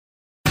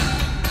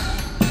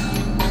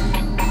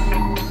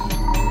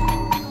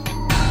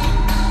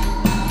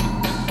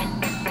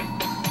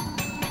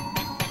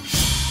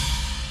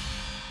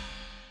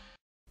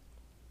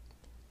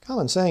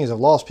Common sayings of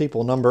lost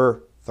people,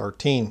 number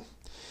 13.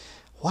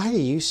 Why are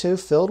you so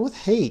filled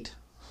with hate?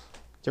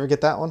 Did you ever get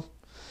that one?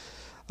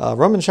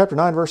 Romans chapter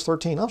 9, verse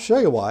 13. I'll show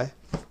you why.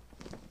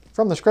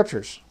 From the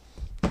scriptures.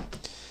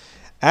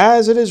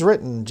 As it is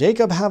written,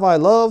 Jacob have I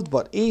loved,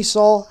 but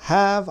Esau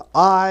have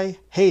I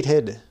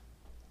hated.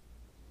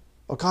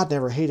 Well, God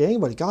never hated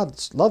anybody.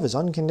 God's love is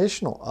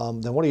unconditional.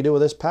 Then what do you do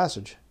with this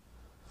passage?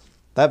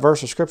 That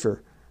verse of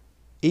scripture,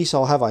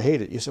 Esau have I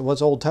hated. You say,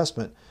 what's Old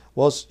Testament?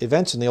 Well, it's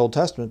events in the Old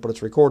Testament, but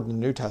it's recorded in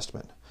the New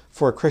Testament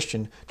for a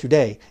Christian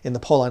today in the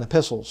Pauline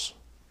epistles.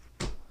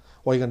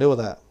 What are you going to do with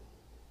that?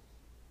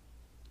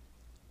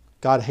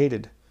 God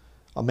hated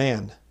a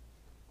man.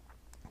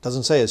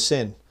 Doesn't say his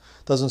sin.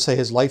 Doesn't say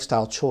his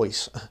lifestyle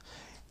choice.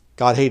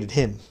 God hated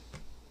him.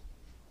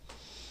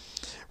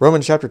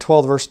 Romans chapter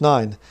 12, verse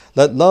 9.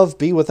 Let love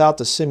be without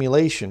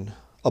dissimulation.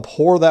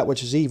 Abhor that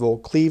which is evil.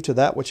 Cleave to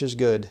that which is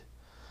good.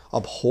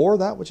 Abhor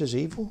that which is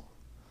evil?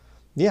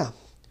 Yeah.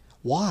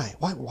 Why?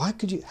 Why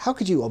could you? How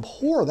could you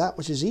abhor that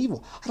which is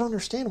evil? I don't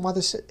understand why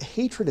this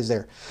hatred is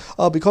there.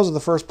 Because of the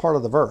first part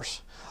of the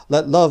verse.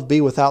 Let love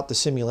be without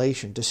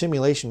dissimulation.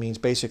 Dissimulation means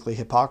basically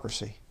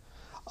hypocrisy.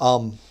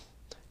 Coming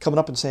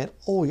up and saying,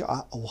 oh,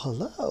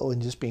 hello,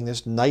 and just being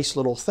this nice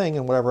little thing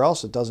and whatever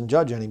else that doesn't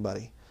judge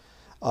anybody.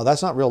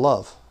 That's not real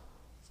love.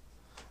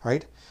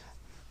 Right?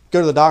 Go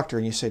to the doctor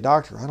and you say,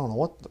 doctor, I don't know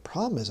what the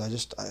problem is. I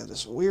have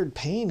this weird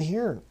pain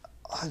here.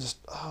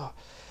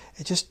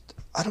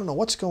 I don't know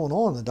what's going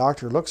on. The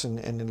doctor looks and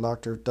the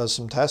doctor does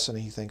some tests and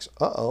he thinks,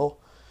 uh-oh,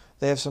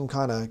 they have some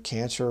kind of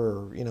cancer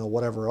or,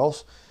 whatever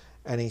else.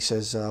 And he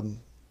says,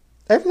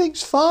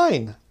 everything's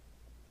fine.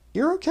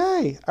 You're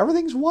okay.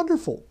 Everything's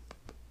wonderful.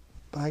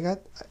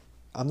 But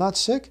I'm not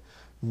sick.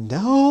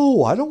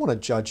 No, I don't want to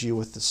judge you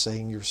with the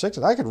saying you're sick.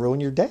 I could ruin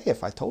your day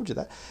if I told you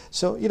that.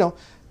 So,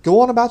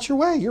 go on about your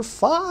way. You're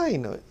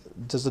fine.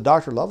 Does the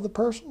doctor love the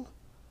person?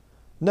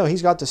 No,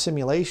 he's got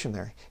dissimulation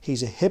there.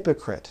 He's a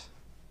hypocrite.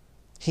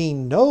 He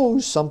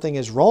knows something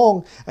is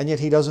wrong, and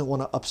yet he doesn't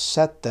want to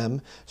upset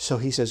them. So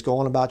he says, go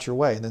on about your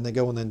way. And then they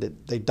go and then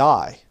they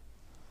die.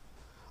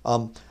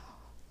 We're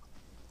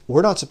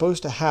not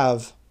supposed to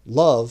have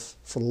love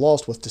for the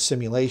lost with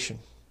dissimulation.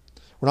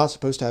 We're not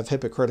supposed to have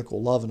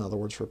hypocritical love, in other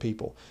words, for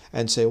people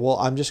and say, well,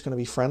 I'm just going to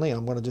be friendly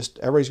and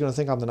everybody's going to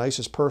think I'm the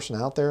nicest person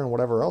out there and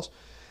whatever else.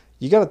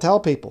 You got to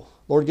tell people.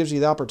 Lord gives you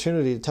the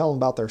opportunity to tell them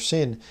about their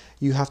sin.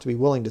 You have to be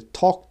willing to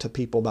talk to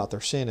people about their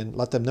sin and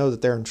let them know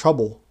that they're in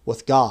trouble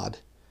with God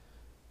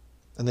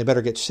and they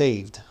better get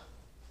saved.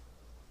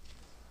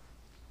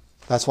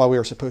 That's why we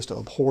are supposed to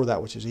abhor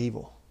that which is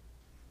evil.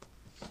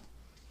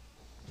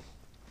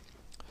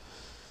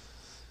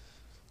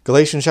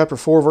 Galatians chapter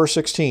 4, verse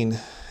 16.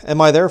 Am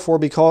I therefore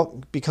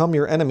become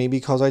your enemy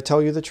because I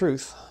tell you the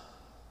truth?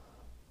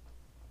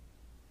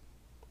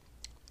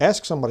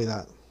 Ask somebody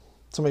that.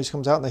 Somebody just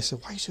comes out and they say,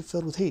 why are you so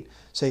filled with hate?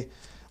 Say,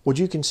 would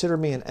you consider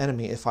me an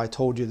enemy if I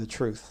told you the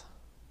truth?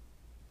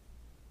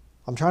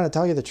 I'm trying to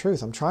tell you the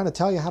truth. I'm trying to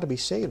tell you how to be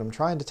saved. I'm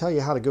trying to tell you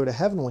how to go to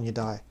heaven when you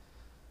die.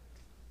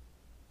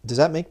 Does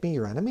that make me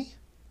your enemy?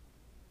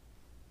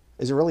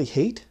 Is it really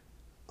hate?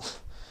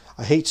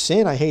 I hate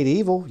sin. I hate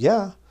evil.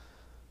 Yeah.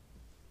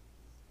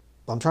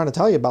 I'm trying to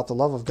tell you about the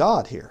love of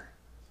God here.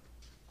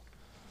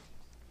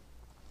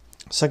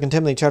 2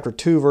 Timothy chapter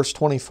 2, verse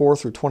 24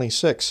 through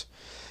 26.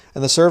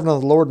 And the servant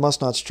of the Lord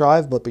must not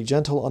strive, but be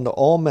gentle unto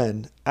all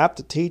men, apt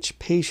to teach,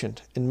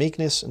 patient, in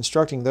meekness,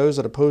 instructing those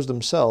that oppose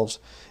themselves,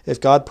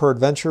 if God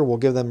peradventure will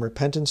give them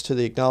repentance to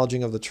the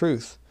acknowledging of the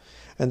truth,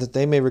 and that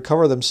they may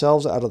recover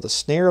themselves out of the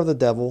snare of the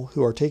devil,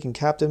 who are taken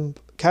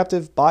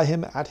captive by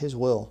him at his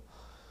will.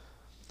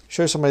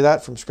 Show somebody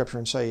that from Scripture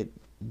and say,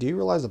 do you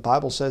realize the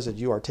Bible says that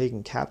you are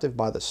taken captive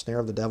by the snare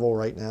of the devil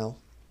right now?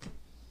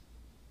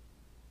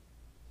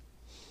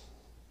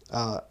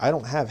 I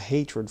don't have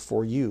hatred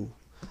for you.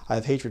 I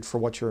have hatred for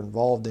what you're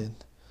involved in.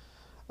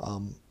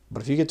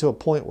 But if you get to a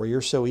point where you're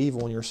so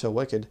evil and you're so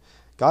wicked,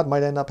 God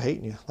might end up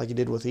hating you like he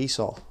did with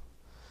Esau.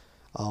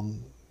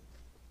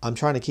 I'm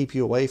trying to keep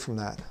you away from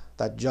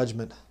that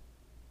judgment.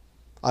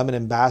 I'm an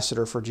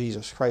ambassador for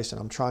Jesus Christ,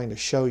 and I'm trying to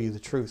show you the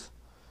truth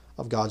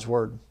of God's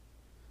Word.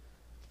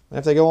 And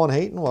if they go on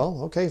hating,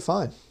 well, okay,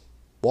 fine.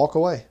 Walk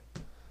away.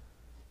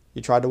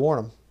 You tried to warn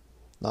them.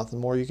 Nothing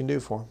more you can do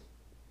for them.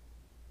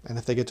 And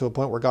if they get to a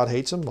point where God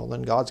hates them, well,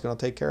 then God's going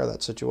to take care of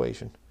that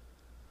situation.